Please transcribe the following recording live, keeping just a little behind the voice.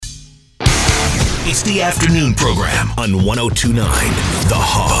It's the afternoon program on 102.9 The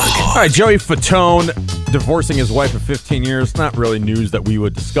Hog. All right, Joey Fatone divorcing his wife of 15 years. Not really news that we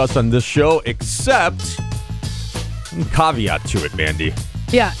would discuss on this show, except caveat to it, Mandy.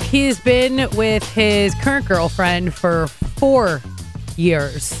 Yeah, he's been with his current girlfriend for 4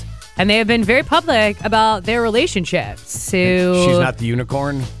 years. And they have been very public about their relationship. So she's not the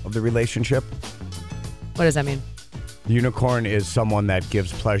unicorn of the relationship? What does that mean? The unicorn is someone that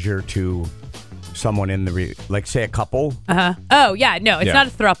gives pleasure to someone in the, like, say, a couple. Oh, yeah. No, it's not a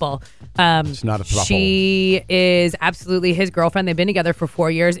throuple. It's not a throuple. She is absolutely his girlfriend. They've been together for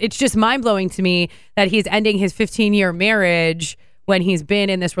 4 years. It's just mind-blowing to me that he's ending his 15-year marriage when he's been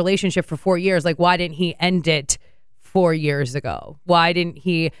in this relationship for 4 years. Like, why didn't he end it 4 years ago? Why didn't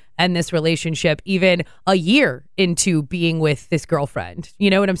he end this relationship even a year into being with this girlfriend? You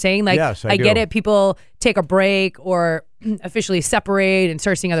know what I'm saying? Like, yes, I get it. People take a break or officially separate and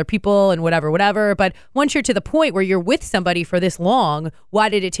start seeing other people and whatever. But once you're to the point where you're with somebody for this long, why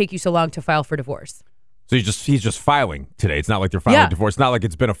did it take you so long to file for divorce? So he's just filing today. It's not like they're filing divorce. It's not like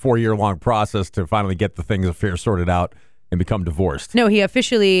it's been a 4-year-long process to finally get the things affairs sorted out and become divorced. No, he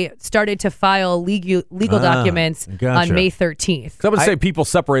officially started to file legal documents on May 13th. Because I would say people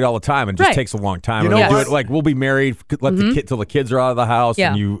separate all the time and it just takes a long time. You know they do what? it like, we'll be married, let the kid till the kids are out of the house,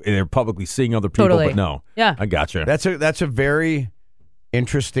 and they're publicly seeing other people. Totally. But no, I gotcha. That's a very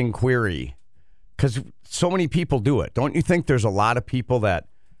interesting query because so many people do it. Don't you think there's a lot of people that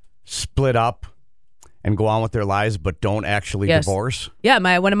split up and go on with their lives but don't actually divorce? Yeah,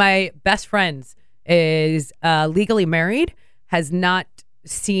 one of my best friends is legally married, has not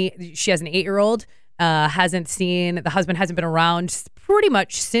seen, she has an 8-year-old, hasn't seen, the husband hasn't been around pretty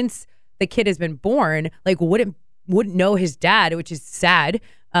much since the kid has been born, like wouldn't know his dad, which is sad.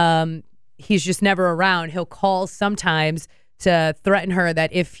 He's just never around. He'll call sometimes to threaten her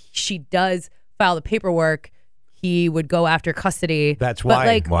that if she does file the paperwork, he would go after custody. That's why. But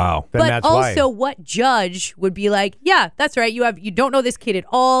like, wow. Then but that's also, why. what judge would be like, yeah, that's right. You don't know this kid at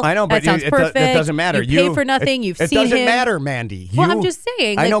all. I know, but that sounds perfect. That doesn't matter. You pay for nothing. You've seen him. It doesn't matter, Mandy. Well, I'm just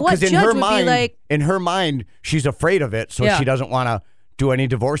saying. Like, I know, what because judge would be like, in her mind, she's afraid of it, so she doesn't want to do any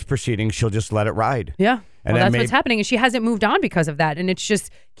divorce proceedings. She'll just let it ride. Yeah. And well, that's what's happening, and she hasn't moved on because of that, and it's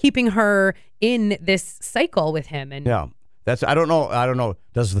just keeping her in this cycle with him. And yeah, I don't know.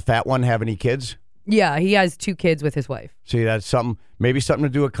 Does the fat one have any kids? Yeah, he has 2 kids with his wife. See, that's maybe something to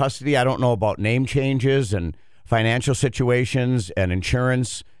do with custody. I don't know about name changes and financial situations and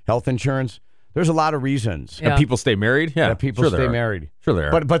insurance, health insurance. There's a lot of reasons. And people stay married? Yeah. That people stay married. Sure they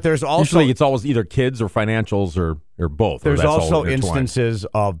are. But there's also... Usually it's always either kids or financials or both. There's also intertwined. instances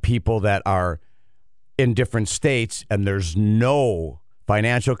of people that are in different states and there's no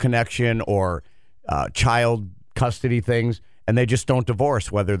financial connection or child custody things, and they just don't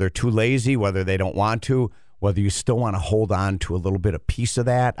divorce, whether they're too lazy, whether they don't want to, whether you still want to hold on to a little bit of piece of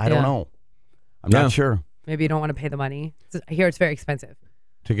that. I don't know. I'm not sure. Maybe you don't want to pay the money. I hear it's very expensive.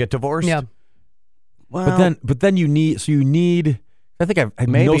 To get divorced? Yeah. Well, but then you need. I think I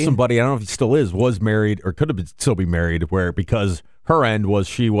know somebody. I don't know if he still was married or could have still be married. Where because her end was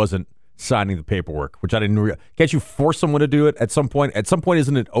she wasn't signing the paperwork, which I didn't. Can't you force someone to do it at some point? At some point,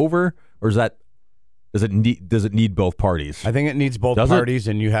 isn't it over, or is that? Does it need both parties? I think it needs both parties,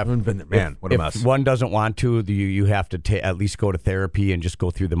 and you have what a mess. If one doesn't want to, you have to at least go to therapy and just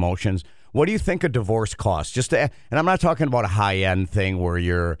go through the motions. What do you think a divorce costs? And I'm not talking about a high end thing where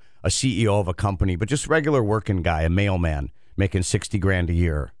you're a CEO of a company, but just regular working guy, a mailman making $60,000 a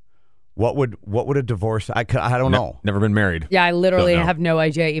year. What would a divorce? I don't know. Never been married. Yeah, I literally have no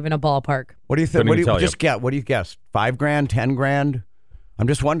idea, even a ballpark. What do you think? What do you guess? $5,000, $10,000? I'm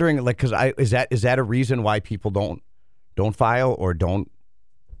just wondering, like, because is that a reason why people don't file or don't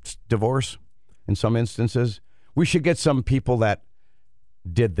divorce? In some instances, we should get some people that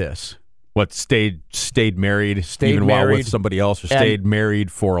did this. What stayed married, while with somebody else, or stayed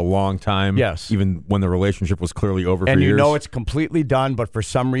married for a long time. Yes, even when the relationship was clearly over for years. And you know it's completely done, but for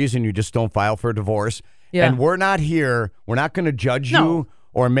some reason you just don't file for a divorce. Yeah. And we're not here. We're not going to judge you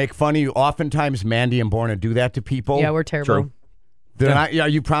or make fun of you. Oftentimes, Mandy and Borna do that to people. Yeah, we're terrible. True.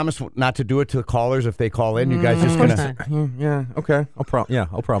 You promise not to do it to the callers if they call in. You guys just gonna? Yeah. Okay. I'll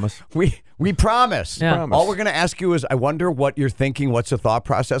promise. We promise. Yeah. All we're gonna ask you is, I wonder what you're thinking. What's the thought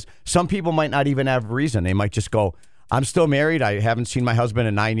process? Some people might not even have a reason. They might just go, I'm still married. I haven't seen my husband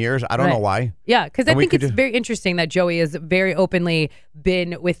in 9 years. I don't know why. Yeah, because I think it's very interesting that Joey has very openly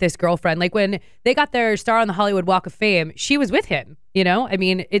been with this girlfriend. Like when they got their star on the Hollywood Walk of Fame, she was with him. You know, I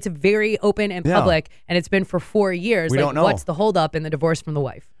mean, it's very open and public, and it's been for 4 years. We don't know. What's the holdup in the divorce from the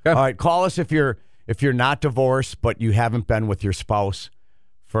wife? Okay. All right, call us if you're not divorced, but you haven't been with your spouse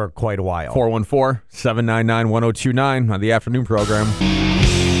for quite a while. 414-799-1029 on the afternoon program.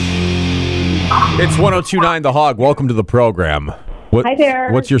 It's 1029 The Hog. Welcome to the program. Hi there.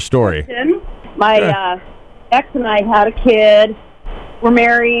 What's your story? My ex and I had a kid. We're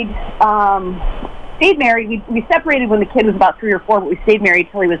married. Stayed married. We separated when the kid was about 3 or 4, but we stayed married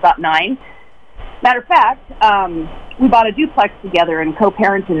till he was about 9. Matter of fact, we bought a duplex together and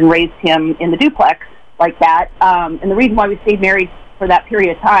co-parented and raised him in the duplex like that. And the reason why we stayed married for that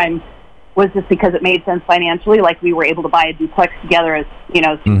period of time was just because it made sense financially. Like, we were able to buy a duplex together as,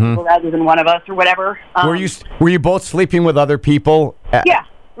 two people rather than one of us or whatever. Were you both sleeping with other people? Yeah,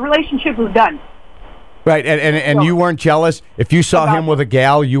 the relationship was done. Right, and you weren't jealous? If you saw him with a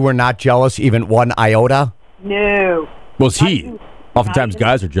gal, you were not jealous even one iota? No. Was he? Oftentimes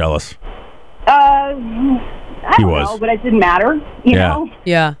guys are jealous. I don't know, but it didn't matter, you know?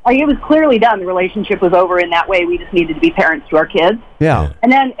 Yeah. Like, it was clearly done. The relationship was over in that way. We just needed to be parents to our kids. Yeah.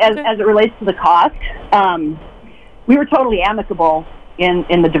 And then as it relates to the cost, we were totally amicable in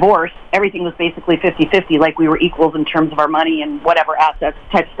the divorce. Everything was basically 50-50, like we were equals in terms of our money and whatever assets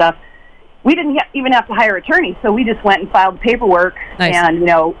type stuff. We didn't even have to hire an attorney, so we just went and filed the paperwork, and,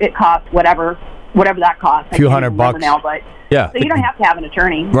 it cost whatever that cost. A few $100 now, but yeah. So you don't have to have an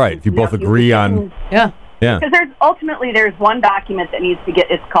attorney. Right, if you both agree on... Yeah. Yeah. Because there's one document that needs to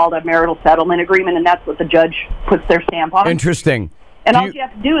get, it's called a marital settlement agreement, and that's what the judge puts their stamp on. Interesting. And all you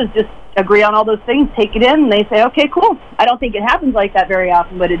have to do is just agree on all those things, take it in, and they say, okay, cool. I don't think it happens like that very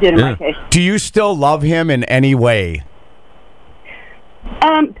often, but it did in my case. Do you still love him in any way?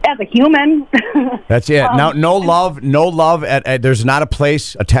 As a human. That's it. Now, no love. There's not a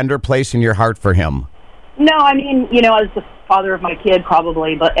tender place in your heart for him. No, I mean, as the father of my kid,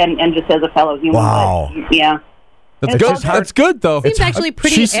 probably, but and just as a fellow human. Wow. But, yeah. That's good. That's good, though. Seems actually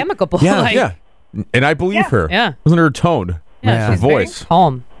pretty amicable. Yeah, like, yeah. And I believe her. Yeah. Wasn't her tone? Yeah, Her she's voice. very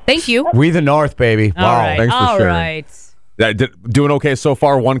calm. Thank you. We the North, baby. All Wow. right. Thanks for All sharing. right. Doing okay so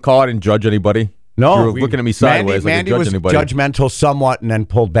far? One call. I didn't judge anybody. No. You were looking at me sideways. Mandy like I was judge anybody. judgmental somewhat and then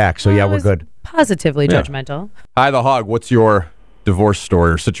pulled back. So, yeah, we're good. Positively judgmental. Hi, The Hog. What's your divorce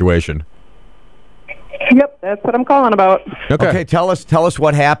story or situation? Yep, that's what I'm calling about. Okay, tell us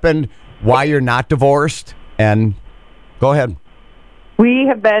what happened, why you're not divorced, and go ahead. We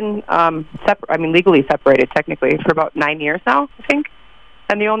have been legally separated technically for about 9 years now, I think.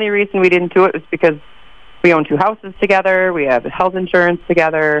 And the only reason we didn't do it was because we own 2 houses together, we have health insurance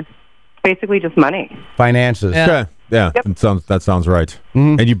together. It's basically just money. Finances. Yeah. Okay. Yeah, Yep. that sounds right.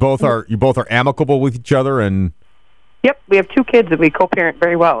 Mm-hmm. And you both are amicable with each other, and Yep, we have 2 kids that we co-parent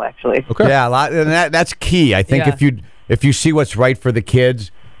very well, actually. okay. Yeah, and that's key. I think if you see what's right for the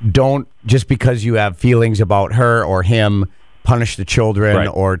kids, don't just because you have feelings about her or him punish the children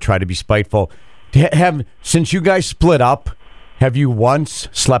or try to be spiteful. Since you guys split up, have you once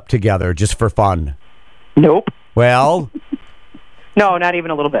slept together just for fun? Nope. Well, no, not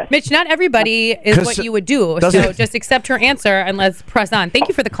even a little bit. Mitch, not everybody is what you would do. So just accept her answer and let's press on. Thank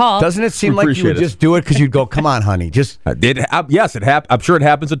you for the call. Doesn't it seem like you would just do it because you'd go, come on, honey, just... Yes, it happens. I'm sure it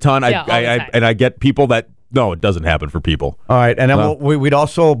happens a ton. Yeah, all the time. And I get people that, no, it doesn't happen for people. All right, and then we'd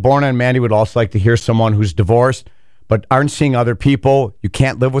also, Borna and Mandy would also like to hear someone who's divorced, but aren't seeing other people. You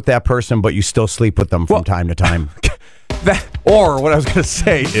can't live with that person, but you still sleep with them from time to time. Or what I was going to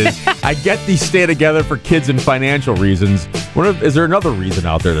say is, I get these stay together for kids and financial reasons. Is there another reason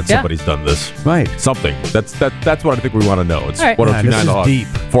out there that somebody's done this? Right. Something. That's what I think we want to know. It's all right. 1029 The Hog. Deep.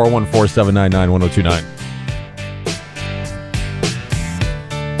 414-799-1029.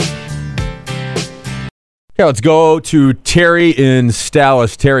 Okay, let's go to Terry in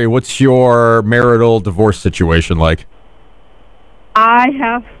Dallas. Terry, what's your marital divorce situation like?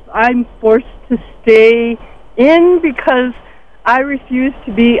 I'm forced to stay in because I refuse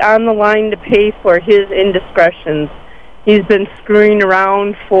to be on the line to pay for his indiscretions. He's been screwing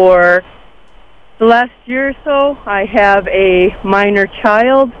around for the last year or so. I have a minor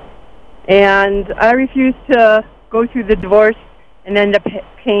child, and I refuse to go through the divorce and end up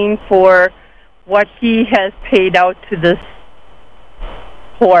paying for what he has paid out to this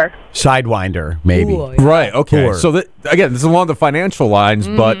whore. Sidewinder, maybe. Ooh, yeah. Right. Okay. Poor. So again, this is along the financial lines,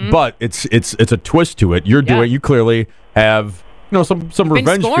 but it's a twist to it. You're doing. You clearly have some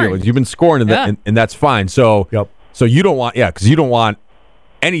revenge feelings. You've been scorned, and that's fine. So So you don't want because you don't want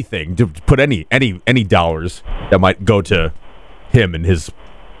anything to put any dollars that might go to him and his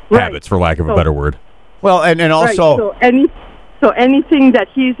habits, for lack of a better word. Well, and also so anything that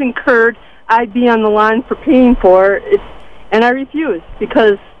he's incurred, I'd be on the line for paying for. And I refuse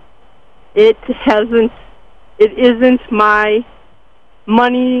because it isn't my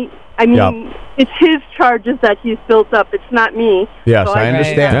money. I mean, it's his charges that he's built up. It's not me. Yes, So I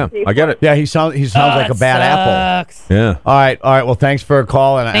understand. Yeah, I get it. Yeah, he sounds like a bad apple. Yeah. All right. Well, thanks for a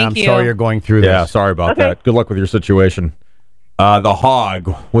call, and I'm sorry you're going through this. Yeah, sorry about that. Good luck with your situation. The Hog,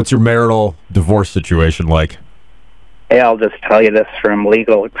 what's your marital divorce situation like? Hey, I'll just tell you this from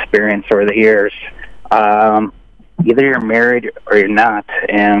legal experience over the years. Either you're married or you're not,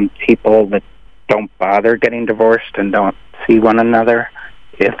 and people that don't bother getting divorced and don't see one another,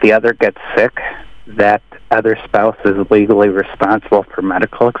 if the other gets sick, that other spouse is legally responsible for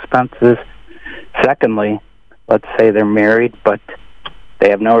medical expenses. Secondly, let's say they're married, but they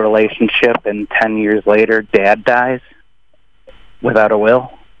have no relationship, and 10 years later, dad dies without a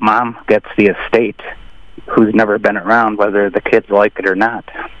will. Mom gets the estate, who's never been around, whether the kids like it or not.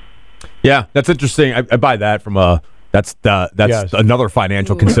 Yeah, that's interesting. I buy that from a... That's another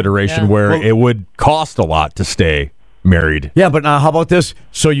financial consideration where it would cost a lot to stay married. Yeah, but how about this?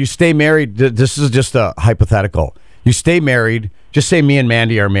 So you stay married. This is just a hypothetical. You stay married. Just say me and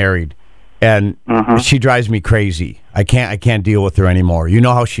Mandy are married, and she drives me crazy. I can't deal with her anymore. You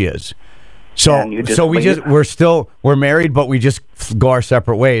know how she is. So we're married, but we just go our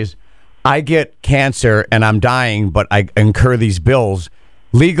separate ways. I get cancer and I'm dying, but I incur these bills.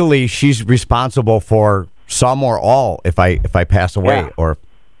 Legally, she's responsible for some or all if I pass away or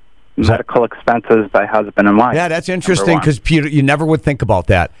medical expenses by husband and wife. Yeah, that's interesting because Peter, you never would think about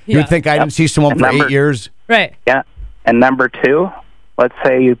that. Yeah. You'd think I didn't see someone for 8 years. Right. Yeah. And number two, let's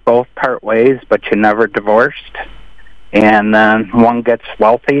say you both part ways, but you never divorced, and then one gets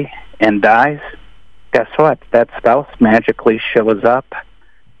wealthy and dies. Guess what? That spouse magically shows up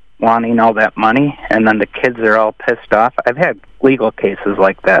wanting all that money, and then the kids are all pissed off. I've had legal cases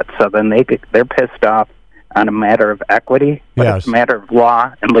like that. So then they're pissed off on a matter of equity, but it's a matter of law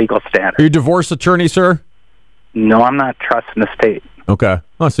and legal standards. Are you a divorce attorney, sir? No, I'm not trusting the state. Okay.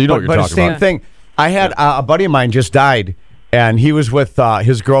 Oh, so you know what you're talking about. But the same thing. I had a buddy of mine just died, and he was with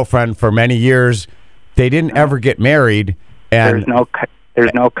his girlfriend for many years. They didn't ever get married. And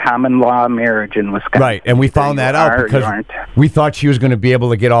There's no common law marriage in Wisconsin. Right, and we found that out because we thought she was going to be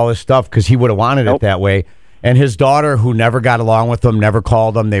able to get all this stuff because he would have wanted it that way. And his daughter, who never got along with him, never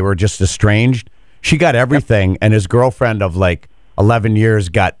called him, they were just estranged. She got everything, and his girlfriend of like 11 years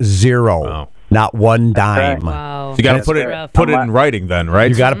got zero, not one dime. Wow. So you got to put it in writing then, right?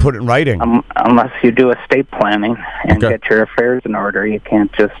 You got to put it in writing. Unless you do estate planning and get your affairs in order, you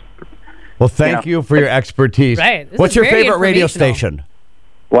can't just... Well, thank you for your expertise. Right. What's your favorite radio station?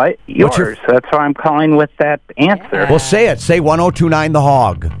 What? Yours. That's why I'm calling with that answer. Well, say it. Say 102.9 The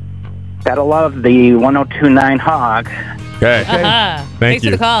Hog. Gotta love the 102.9 Hog. Okay. Thanks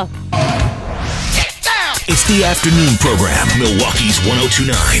for the call. It's the afternoon program, Milwaukee's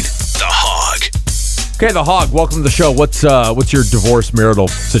 102.9 The Hog. Okay, The Hog, welcome to the show. What's your divorce marital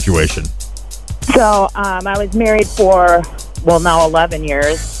situation? So I was married for, now 11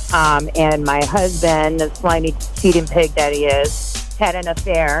 years, and my husband, the slimy cheating pig that he is, had an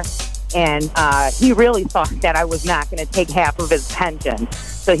affair, and he really thought that I was not going to take half of his pension.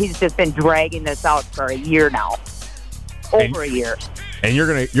 So he's just been dragging this out for a year now, over a year. And you're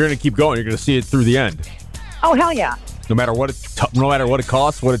gonna keep going. You're gonna see it through the end. Oh, hell yeah! No matter what it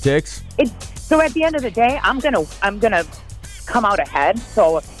costs, what it takes. So at the end of the day, I'm gonna come out ahead.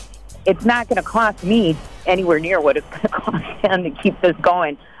 So it's not going to cost me anywhere near what it's going to cost him to keep this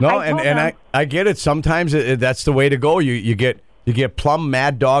going. No, I get it. Sometimes that's the way to go. You get plumb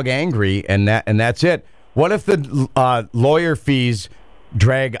mad dog angry, and that's it. What if the lawyer fees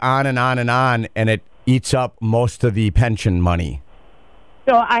drag on and on and on, and it eats up most of the pension money?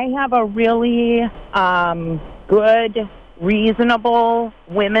 So I have a really good, reasonable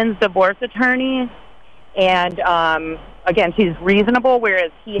women's divorce attorney, and again, she's reasonable,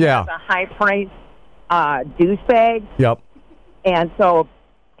 whereas he has a high-priced douchebag. Yep. And so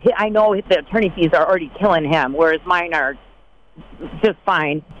I know the attorney fees are already killing him, whereas mine are just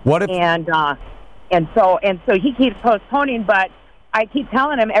fine. What if? And so he keeps postponing, but I keep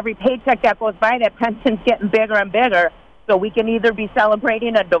telling him every paycheck that goes by, that pension's getting bigger and bigger. So we can either be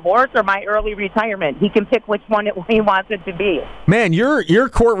celebrating a divorce or my early retirement. He can pick which one he wants it to be. Man, your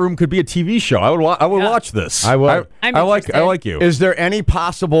courtroom could be a TV show. I would watch this. I would. I like you. Is there any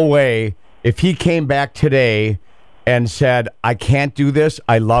possible way if he came back today and said, "I can't do this.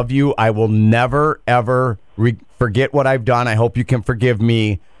 I love you. I will never ever forget what I've done. I hope you can forgive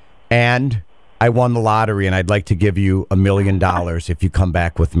me, and I won the lottery, and I'd like to give you $1 million if you come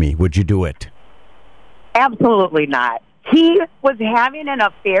back with me." Would you do it? Absolutely not. He was having an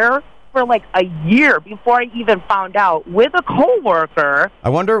affair for like a year before I even found out with a coworker. I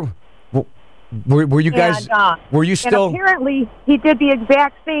wonder. Were you guys? Were you still? And apparently, he did the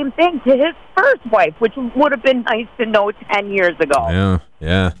exact same thing to his first wife, which would have been nice to know 10 years ago.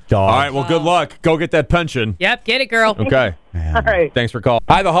 Yeah. All right. Well, good luck. Go get that pension. Yep. Get it, girl. Okay. All right. Thanks for calling.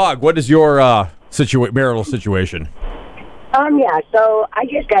 Hi, the Hog. What is your marital situation? Yeah, so I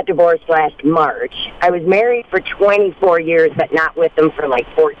just got divorced last March. I was married for 24 years, but not with them for like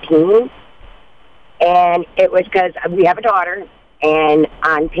 14. And it was because we have a daughter, and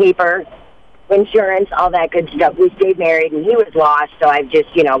on paper, insurance, all that good stuff, we stayed married, and he was lost, so I've just,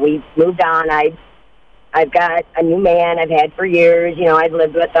 we moved on. I've got a new man I've had for years. I've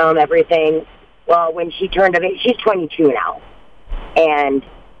lived with him, everything. Well, when she turned of age, she's 22 now. And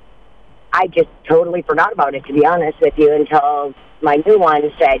I just totally forgot about it, to be honest with you, until my new one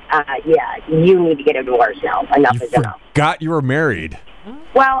said, you need to get a divorce now. Enough is enough. Forgot you were married.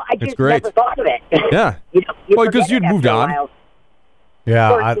 Well, I just never thought of it. Yeah. Well, because you'd moved on.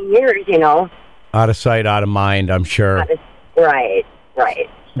 Yeah. 14 years, Out of sight, out of mind, I'm sure. Right.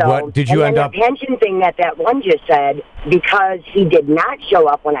 So, what did you end up? The pension thing that one just said, because he did not show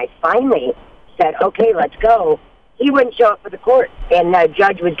up when I finally said, okay, let's go, he wouldn't show up for the court. And the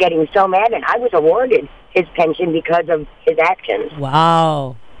judge was getting so mad, and I was awarded his pension because of his actions.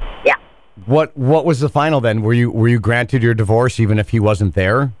 Wow. Yeah. What was the final then? Were you granted your divorce even if he wasn't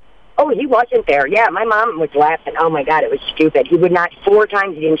there? Oh, he wasn't there. Yeah, my mom was laughing. Oh, my God, it was stupid. He would not, 4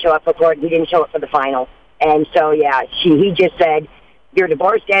 times he didn't show up for court. He didn't show up for the final. And so, yeah, he just said, you're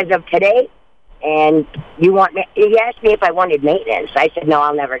divorced as of today, and he asked me if I wanted maintenance. I said, no,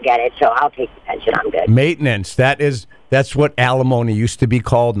 I'll never get it, so I'll take the pension. I'm good. Maintenance, that's what alimony used to be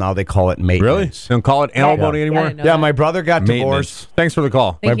called. Now they call it maintenance. Really? They don't call it alimony anymore? Yeah, my brother got divorced. Thanks for the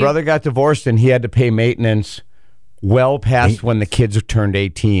call. My brother got divorced, and he had to pay maintenance well past when the kids turned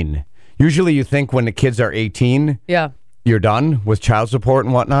 18. Usually you think when the kids are 18, you're done with child support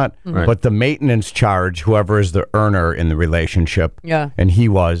and whatnot. Mm-hmm. Right. But the maintenance charge, whoever is the earner in the relationship, and he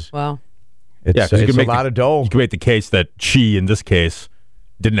was. Wow. It's a lot of dough. You can make the case that she, in this case,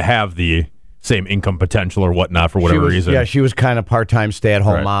 didn't have the same income potential or whatnot for whatever reason. Yeah, she was kind of part-time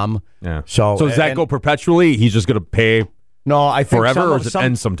stay-at-home mom. Yeah. So does that go perpetually? He's just going to pay no, I think forever, or does it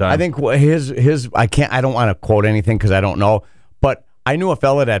end sometime? I think his I don't want to quote anything because I don't know, but I knew a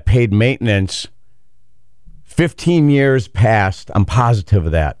fella that paid maintenance 15 years past, I'm positive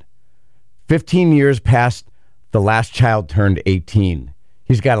of that, 15 years past the last child turned 18.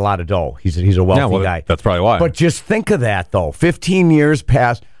 He's got a lot of dough. He's a wealthy guy. That's probably why. But just think of that, though. 15 years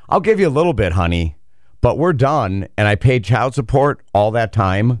past. I'll give you a little bit, honey, but we're done, and I paid child support all that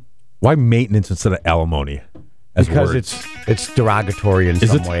time. Why maintenance instead of alimony? Because it's derogatory in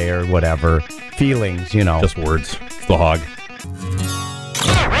some way or whatever. Feelings, Just words. It's the Hog.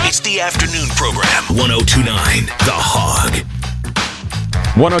 It's the afternoon program. 1029 The Hog.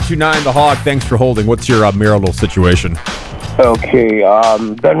 1029 The Hog. Thanks for holding. What's your marital situation? Okay,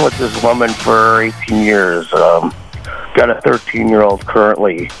 been with this woman for 18 years. Got a 13-year-old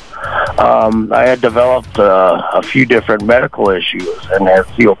currently. I had developed a few different medical issues and had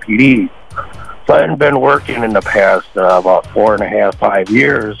COPD. So I hadn't been working in the past about 4.5, 5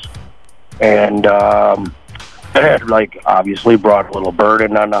 years. And that had, obviously brought a little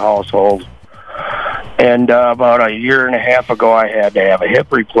burden on the household. And about 1.5 years ago, I had to have a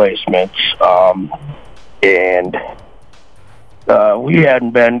hip replacement. And we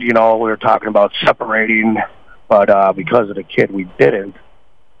hadn't been, we were talking about separating, but because of the kid, we didn't.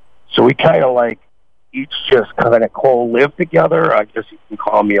 So we kind of each just kind of co-live together. I guess you can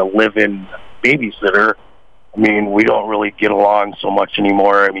call me a live-in babysitter. I mean, we don't really get along so much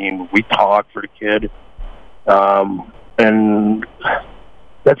anymore. I mean, we talk for the kid. And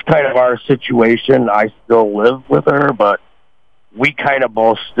that's kind of our situation. I still live with her, but we kind of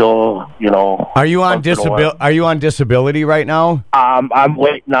both still, Are you on disability? Are you on disability right now? I'm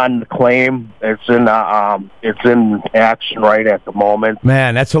waiting on the claim. It's in action right at the moment.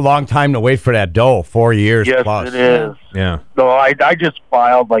 Man, that's a long time to wait for that dough. 4 years plus. Yes, it is. Yeah. So I just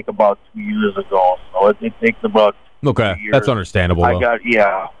filed about 2 years ago. So it takes about 2 years. That's understandable.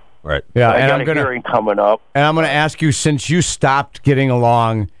 Right. Yeah, I and got a hearing coming up. And I'm going to ask you, since you stopped getting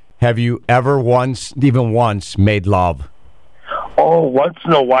along, have you ever even once, made love? Oh, once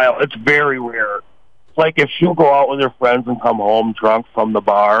in a while. It's very rare. It's like if she'll go out with her friends and come home drunk from the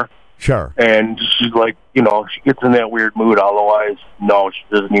bar. Sure. And she's she gets in that weird mood. Otherwise, no, she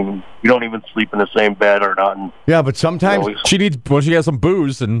doesn't even, you don't even sleep in the same bed or nothing. Yeah, but sometimes she has some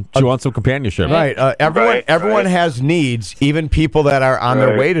booze and she wants some companionship. Right. Everyone has needs, even people that are on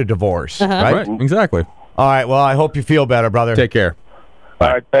their way to divorce. Uh-huh. Right? Exactly. All right. Well, I hope you feel better, brother. Take care. Bye.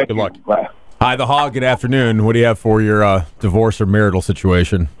 All right. Thank Good you. luck. Bye. Hi, The Hog. Good afternoon. What do you have for your divorce or marital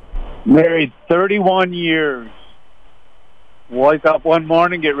situation? Married 31 years. Wake up one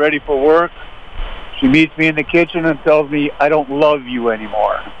morning, get ready for work. She meets me in the kitchen and tells me, I don't love you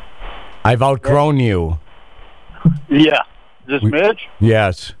anymore. I've outgrown you. Yeah. Is this Mitch?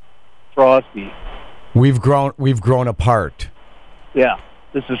 Yes. Frosty. We've grown apart. Yeah.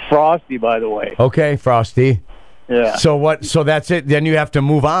 This is Frosty, by the way. Okay, Frosty. Yeah. So that's it. Then you have to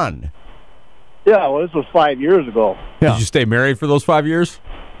move on. Yeah, well, this was 5 years ago. Yeah. Did you stay married for those 5 years?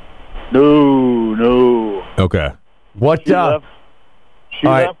 No. Okay. What? She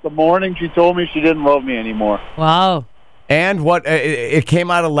left the morning she told me she didn't love me anymore. Wow. And what? It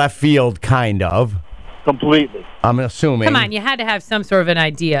came out of left field, kind of. Completely. I'm assuming. Come on, you had to have some sort of an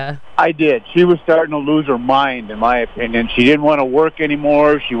idea. I did. She was starting to lose her mind, in my opinion. She didn't want to work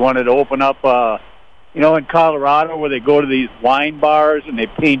anymore. She wanted to open up, in Colorado where they go to these wine bars and they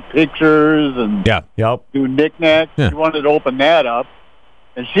paint pictures and do knickknacks. Yeah. She wanted to open that up.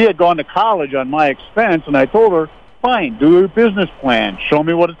 And she had gone to college on my expense, and I told her, fine, do a business plan. Show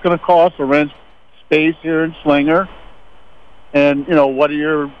me what it's going to cost to rent space here in Slinger. And, what are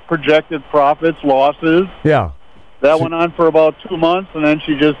your projected profits, losses? Yeah. That went on for about 2 months, and then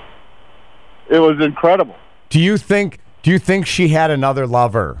it was incredible. Do you think she had another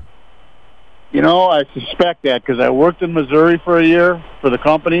lover? I suspect that because I worked in Missouri for a year for the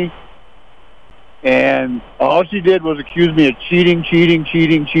company, and all she did was accuse me of cheating.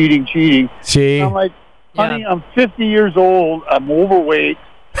 See? And I'm like, honey, I'm 50 years old. I'm overweight.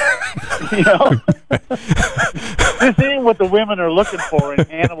 This ain't what the women are looking for in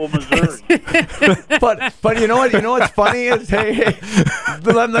Hannibal, Missouri. but you know what's funny is hey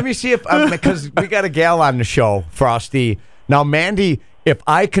let me see if because we got a gal on the show, Frosty. Now, Mandy, if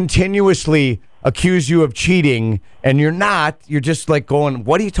I continuously accuse you of cheating and you're not, you're just like going,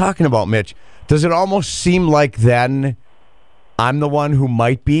 what are you talking about, Mitch? Does it almost seem like then I'm the one who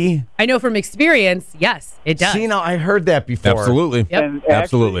might be? I know from experience, yes, it does. See, now I heard that before. Absolutely. Yep. And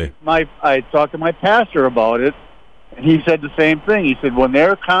actually, I talked to my pastor about it, and he said the same thing. He said, when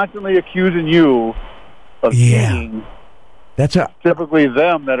they're constantly accusing you of cheating, that's typically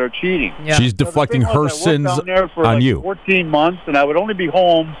them that are cheating. Yeah. She's deflecting her sins down there for on like you. 14 months, and I would only be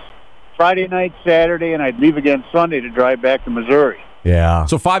home Friday night, Saturday, and I'd leave again Sunday to drive back to Missouri. Yeah.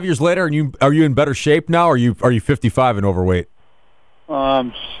 So 5 years later, are you in better shape now, or are you 55 and overweight?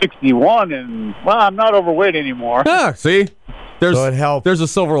 61, and I'm not overweight anymore. See, so it helped. There's a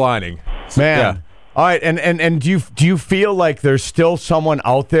silver lining, man. Yeah. All right, and do you feel like there's still someone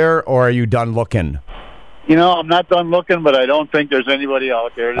out there, or are you done looking? I'm not done looking, but I don't think there's anybody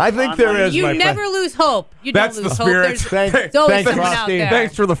out there. I think there is. You never lose hope. You That's don't lose the spirit. hope. There's always someone out there.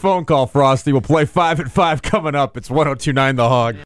 Thanks for the phone call, Frosty. We'll play 5 at 5 coming up. It's 102.9 The Hog.